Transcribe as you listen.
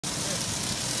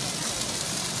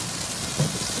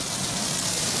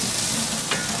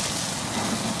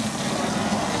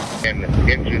and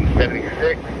engine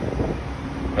 76.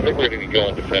 I think we're going to be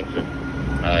going defensive.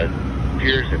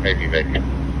 Appears it may be vacant.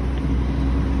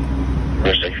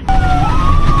 Mercy.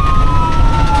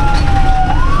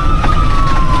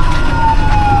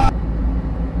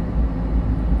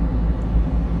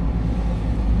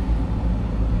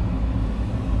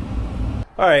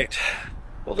 All right,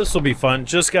 well, this will be fun.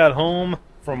 Just got home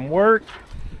from work.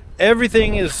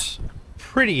 Everything is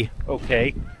pretty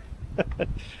okay.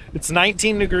 It's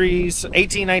 19 degrees,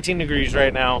 18, 19 degrees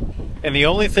right now. And the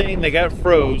only thing that got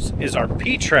froze is our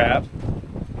P-trap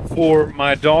for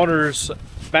my daughter's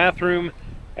bathroom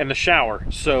and the shower.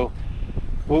 So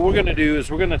what we're gonna do is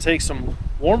we're gonna take some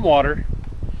warm water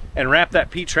and wrap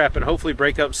that P-trap and hopefully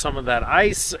break up some of that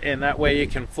ice, and that way it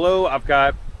can flow. I've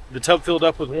got the tub filled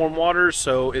up with warm water,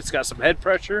 so it's got some head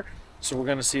pressure. So we're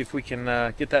gonna see if we can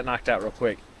get that knocked out real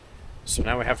quick. So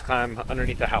now we have to climb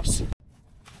underneath the house.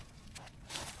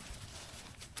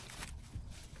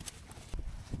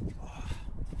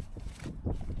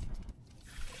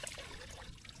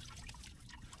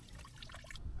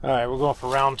 All right, we're going for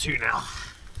round 2 now.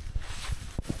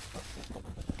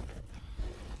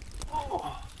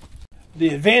 The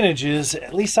advantage is,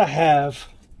 at least I have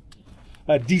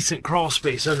a decent crawl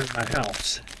space under my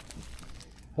house.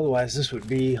 Otherwise, this would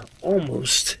be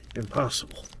almost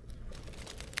impossible.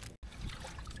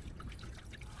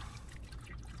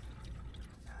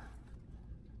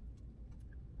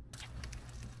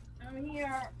 I'm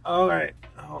here. All right,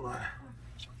 hold on.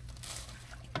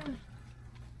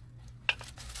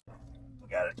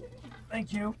 Got it.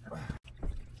 Thank you.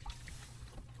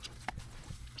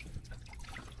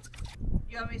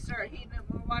 You want me to start heating up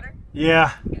more water?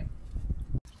 Yeah. Okay.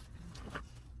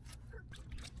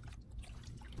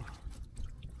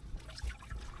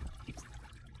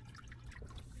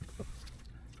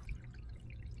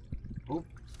 Oh,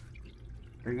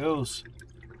 there it goes.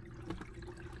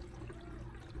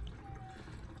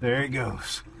 There it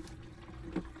goes.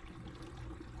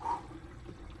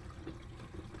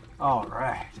 All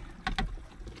right.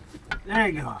 There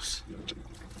it goes.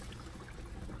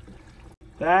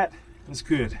 That is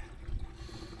good,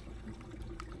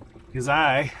 because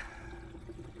I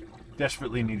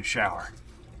desperately need a shower.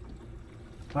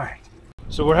 All right.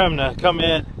 So we're having to come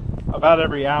in about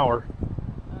every hour.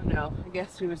 Oh no, I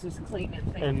guess we was just cleaning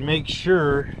things. And make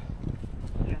sure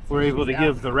we're able to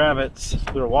give the rabbits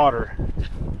their water.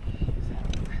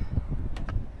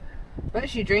 But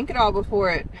she drank it all before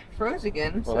it froze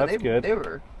again, Well, so that's good. They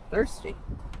were thirsty.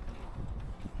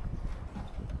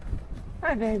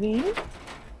 Hi, baby.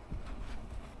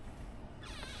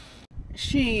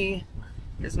 She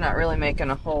is not really making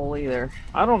a hole either.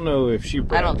 I don't know if she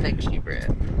bred. I don't think she bred.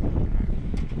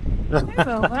 Hey,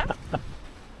 Boba.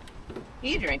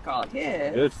 He drank all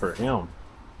his. Good for him.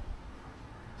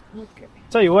 Okay.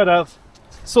 Tell you what,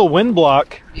 this little wind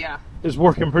block Yeah. is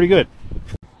working pretty good.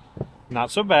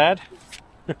 Not so bad.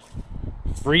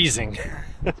 Freezing.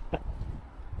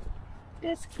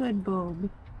 That's good, Bob.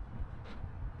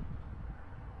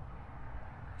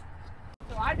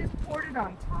 So I just poured it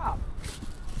on top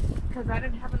because I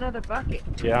didn't have another bucket.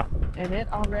 Yeah. And it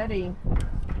already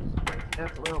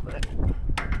just a little bit.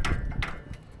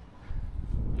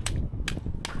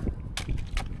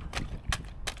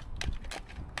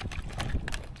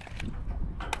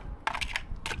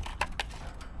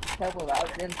 Couple of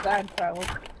hours inside, probably.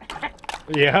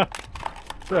 Yeah.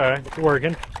 It's all right. It's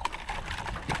working.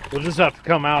 We'll just have to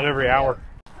come out every hour.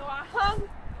 So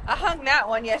I hung that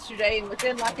one yesterday, and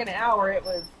within like an hour, it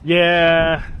was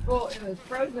well, it was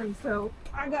frozen. So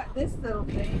I got this little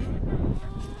thing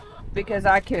because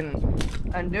I can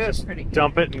undo it pretty good.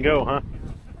 Dump it and go, huh?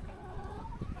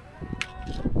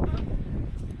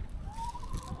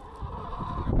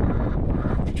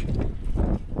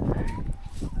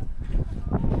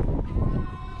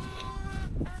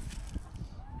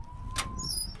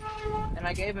 And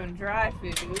I gave him dry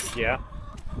food. Yeah.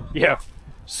 Yeah.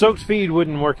 Soaked feed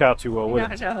wouldn't work out too well,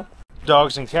 would it? No.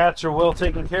 Dogs and cats are well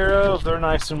taken care of. They're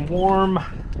nice and warm.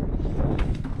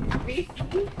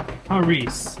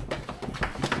 Reese.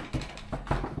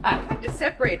 I had to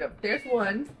separate them. There's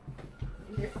one.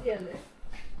 And there's the other.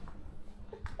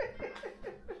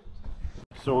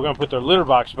 So we're going to put their litter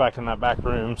box back in that back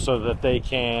room so that they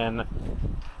can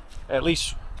at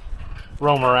least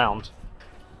roam around.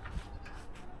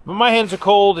 But my hands are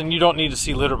cold and you don't need to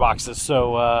see litter boxes,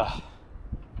 so I'm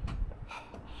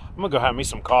going to go have me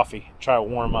some coffee, try to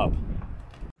warm up.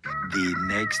 The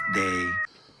next day.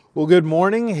 Well, good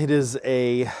morning. It is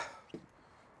a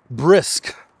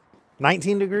brisk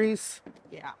 19 degrees.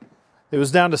 Yeah. It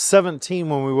was down to 17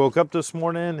 when we woke up this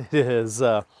morning. It has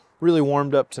really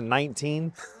warmed up to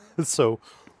 19. So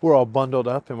we're all bundled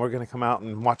up and we're going to come out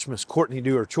and watch Miss Courtney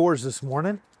do her chores this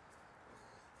morning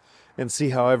and see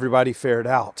how everybody fared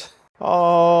out.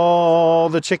 All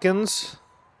the chickens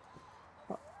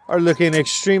are looking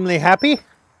extremely happy.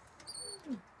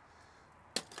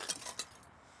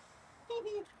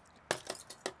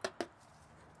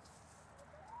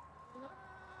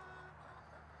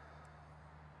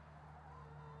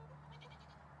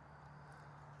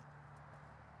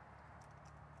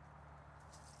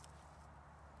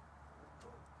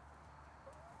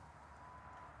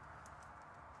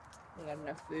 They got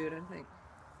enough food, I think.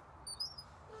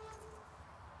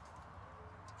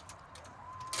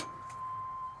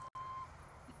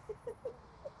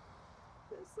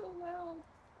 They're so loud.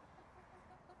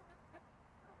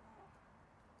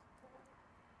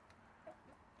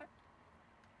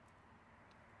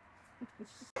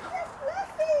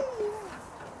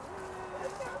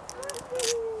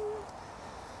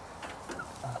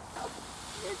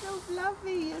 You're so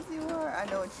fluffy, yes you are. I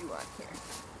know what you want here.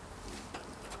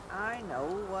 I know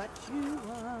what you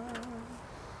want.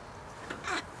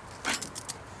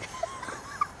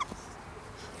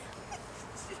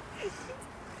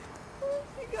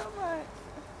 She got my...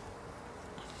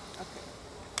 Okay.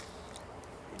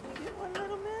 Did you get one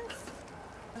little miss?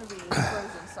 It's gonna be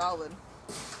frozen solid.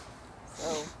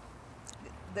 So,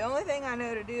 the only thing I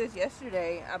know to do is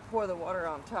yesterday I pour the water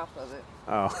on top of it.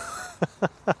 Oh. 'Cause,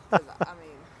 I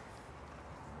mean,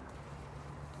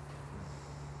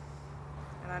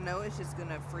 and I know it's just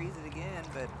gonna freeze it again,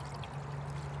 but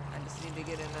I just need to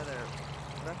get another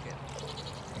bucket.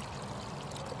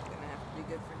 It's gonna have to be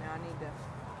good for now. I need to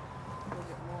go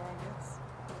get more, I guess.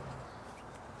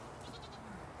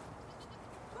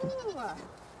 Ooh,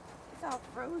 it's all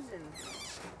frozen.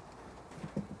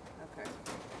 Okay,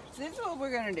 so this is what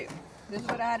we're gonna do. This is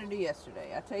what I had to do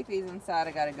yesterday. I take these inside,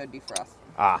 I gotta go defrost them.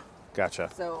 Ah, gotcha.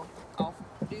 So I'll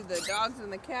do the dogs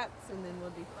and the cats, and then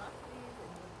we'll defrost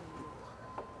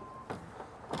these.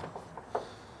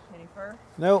 Any fur?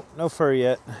 Nope, no fur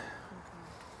yet.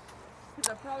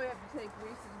 Because I probably have to take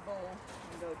Reese's bowl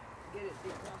and go get it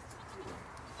defrosted too.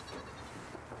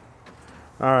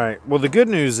 All right. Well, the good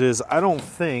news is I don't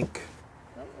think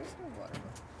Oh, there's no water.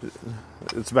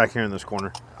 it's back here in this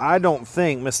corner. I don't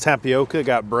think Miss Tapioca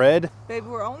got bread. Baby,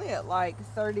 we're only at like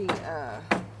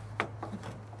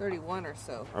 31 or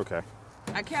so. Okay.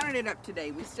 I counted it up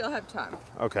today. We still have time.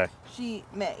 Okay. She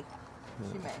may.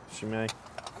 She may. She may.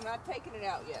 I'm not taking it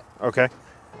out yet. Okay.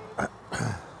 It's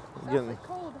awfully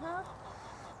cold, huh?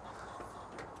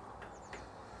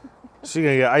 She's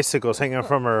gonna get icicles hanging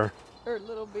from her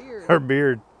Little beard.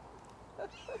 beard.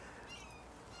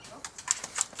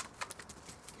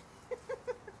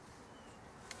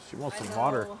 She wants some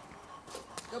water.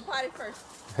 Go potty first.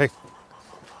 Hey.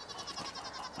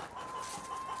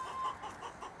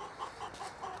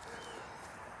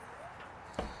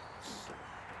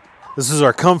 This is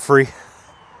our comfrey.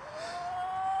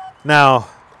 Now,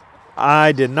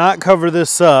 I did not cover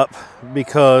this up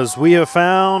because we have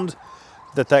found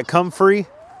that comfrey,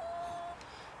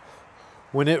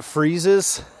 when it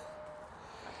freezes,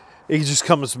 it just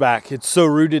comes back. It's so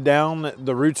rooted down,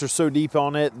 the roots are so deep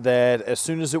on it that as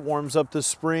soon as it warms up this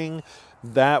spring,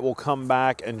 that will come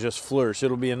back and just flourish.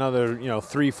 It'll be another,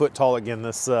 3 foot tall again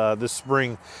this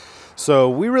spring. So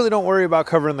we really don't worry about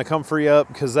covering the comfrey up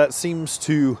because that seems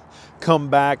to come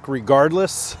back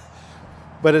regardless.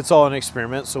 But it's all an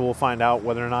experiment, so we'll find out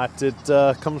whether or not it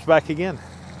comes back again. Put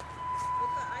the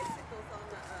icicles on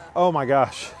the... Oh my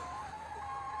gosh.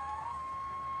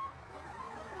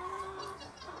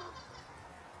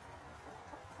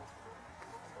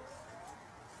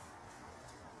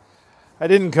 I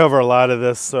didn't cover a lot of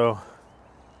this, so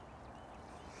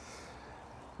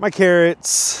my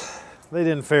carrots, they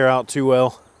didn't fare out too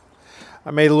well. I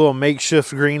made a little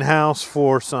makeshift greenhouse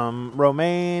for some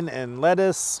romaine and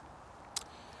lettuce.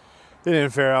 They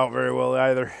didn't fare out very well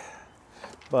either.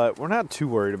 But we're not too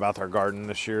worried about our garden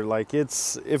this year. Like,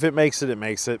 if it makes it, it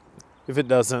makes it. If it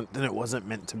doesn't, then it wasn't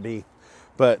meant to be.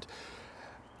 But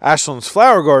Ashlyn's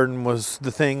flower garden was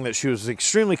the thing that she was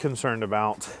extremely concerned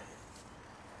about.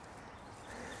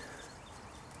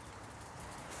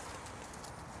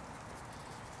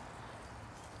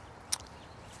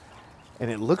 And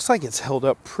it looks like it's held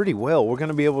up pretty well. We're going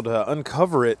to be able to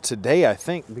uncover it today, I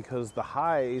think, because the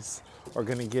highs are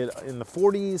going to get in the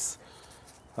 40s.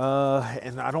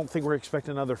 And I don't think we're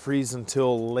expecting another freeze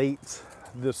until late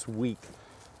this week.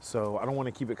 So I don't want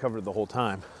to keep it covered the whole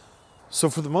time. So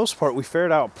for the most part, we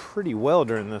fared out pretty well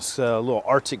during this little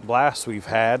Arctic blast we've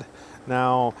had.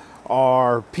 Now,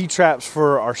 our P-traps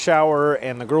for our shower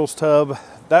and the girls' tub,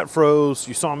 that froze.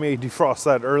 You saw me defrost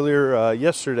that earlier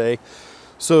yesterday.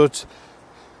 So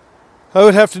I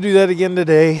would have to do that again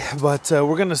today, but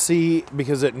we're going to see,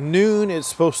 because at noon it's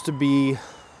supposed to be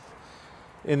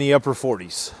in the upper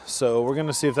 40s. So we're going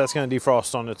to see if that's going to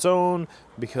defrost on its own,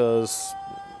 because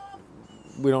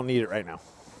we don't need it right now.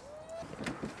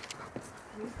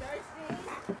 You thirsty?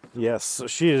 Yes, so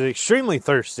she is extremely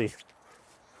thirsty.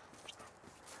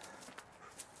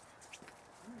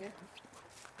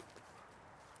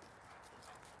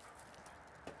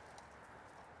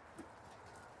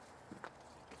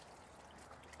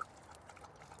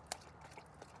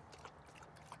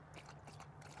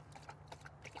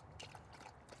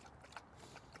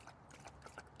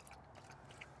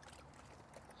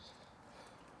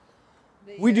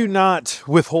 We do not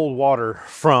withhold water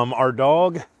from our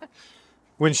dog.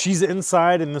 When she's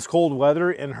inside in this cold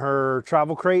weather in her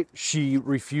travel crate, she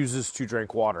refuses to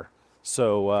drink water.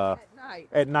 So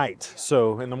at night. Yeah.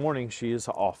 So in the morning, she is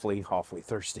awfully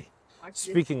thirsty. Like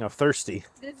Speaking of thirsty,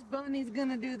 this bunny's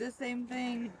gonna do the same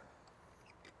thing.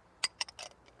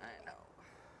 I know.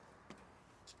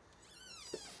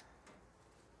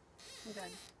 Okay.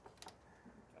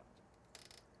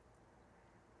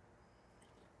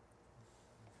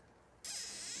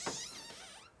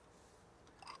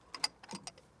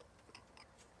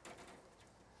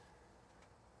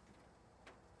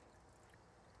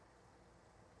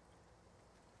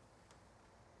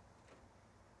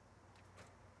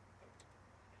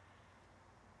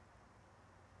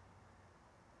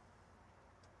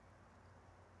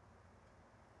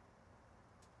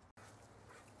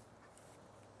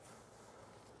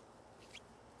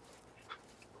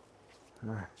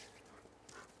 all right.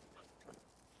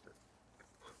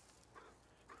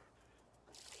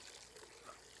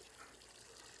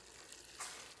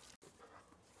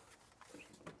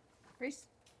 Reese.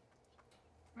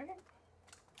 Right here.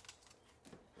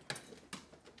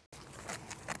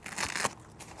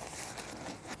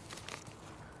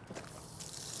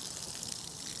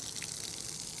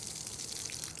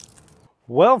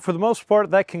 Well, for the most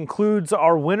part, that concludes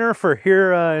our winter for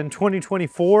here in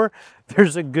 2024.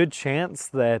 There's a good chance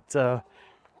that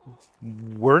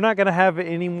we're not going to have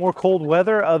any more cold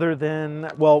weather other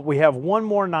than, well, we have one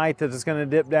more night that is going to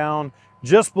dip down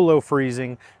just below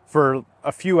freezing for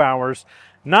a few hours.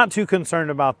 Not too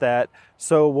concerned about that.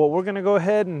 So what we're going to go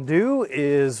ahead and do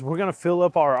is we're going to fill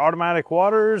up our automatic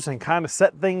waters and kind of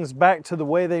set things back to the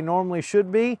way they normally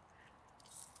should be.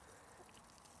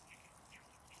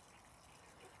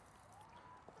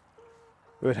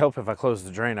 It would help if I closed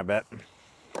the drain, I bet.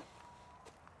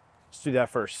 Let's do that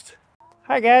first.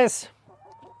 Hi, guys.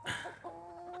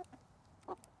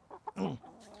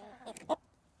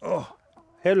 Oh,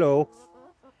 hello.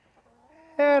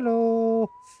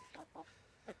 Hello.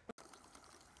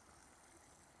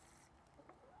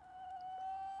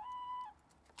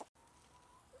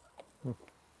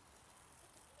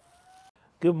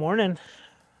 Good morning.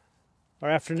 Or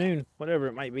afternoon, whatever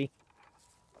it might be.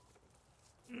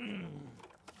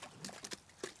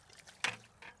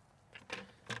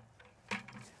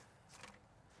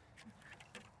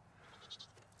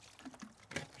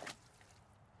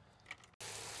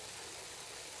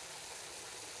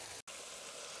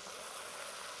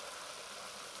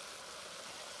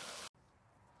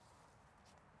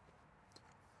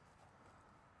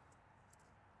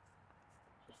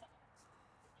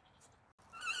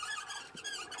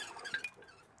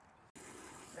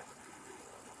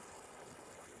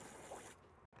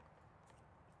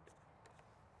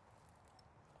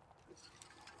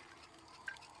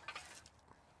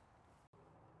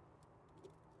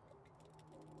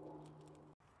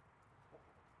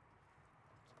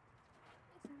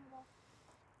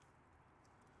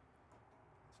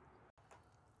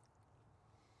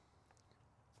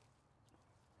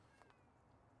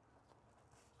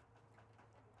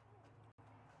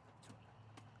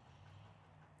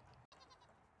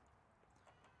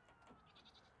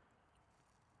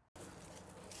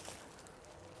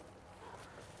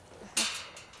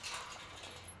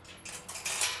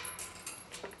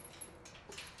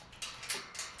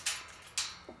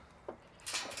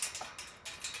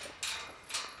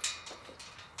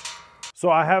 So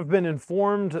I have been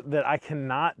informed that I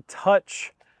cannot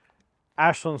touch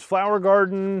Ashland's flower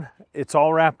garden. It's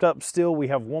all wrapped up still. We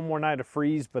have one more night of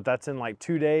freeze, but that's in like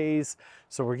 2 days.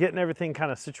 So we're getting everything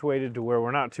kind of situated to where we're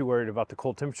not too worried about the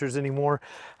cold temperatures anymore.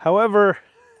 However,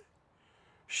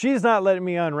 she's not letting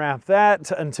me unwrap that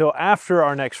until after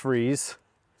our next freeze.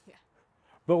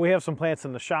 But we have some plants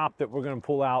in the shop that we're going to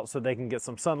pull out so they can get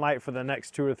some sunlight for the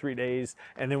next 2 or 3 days.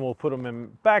 And then we'll put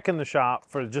them back in the shop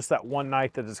for just that one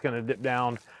night that it's going to dip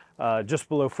down just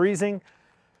below freezing.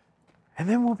 And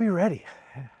then we'll be ready.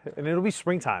 And it'll be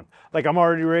springtime. Like, I'm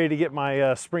already ready to get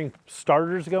my spring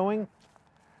starters going.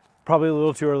 probably a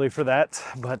little too early for that,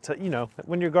 but you know,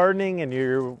 when you're gardening and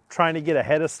you're trying to get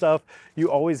ahead of stuff, you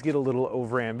always get a little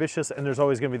over ambitious, and there's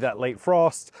always going to be that late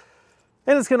frost,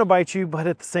 and it's going to bite you, but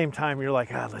at the same time, you're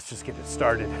like, let's just get it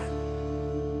started.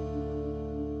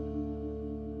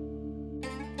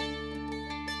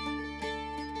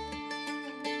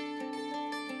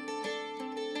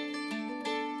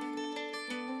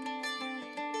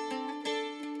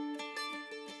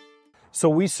 So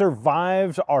we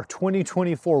survived our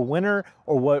 2024 winter,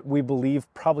 or what we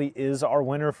believe probably is our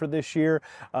winter for this year.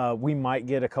 We might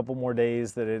get a couple more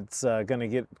days that it's gonna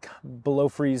get below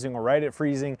freezing or right at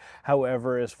freezing.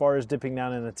 However, as far as dipping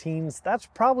down in the teens, that's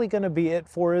probably gonna be it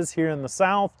for us here in the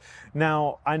South.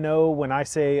 Now, I know when I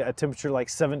say a temperature like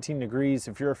 17 degrees,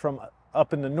 if you're from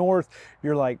up in the north,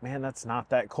 you're like, man, that's not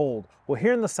that cold. Well,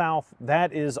 here in the South,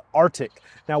 that is Arctic.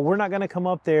 Now, we're not gonna come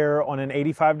up there on an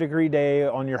 85-degree day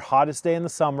on your hottest day in the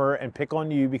summer and pick on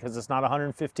you because it's not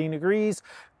 115 degrees.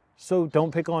 So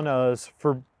don't pick on us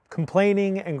for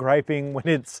complaining and griping when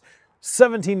it's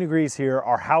 17 degrees here.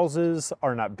 Our houses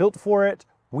are not built for it.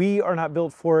 We are not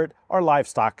built for it. Our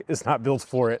livestock is not built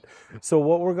for it. So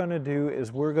what we're gonna do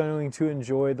is we're going to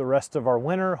enjoy the rest of our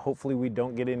winter. Hopefully we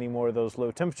don't get any more of those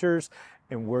low temperatures,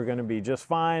 and we're gonna be just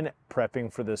fine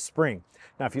prepping for this spring.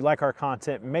 Now, if you like our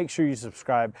content, make sure you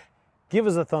subscribe, give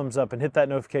us a thumbs up, and hit that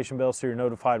notification bell so you're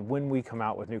notified when we come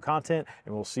out with new content,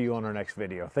 and we'll see you on our next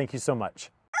video. Thank you so much.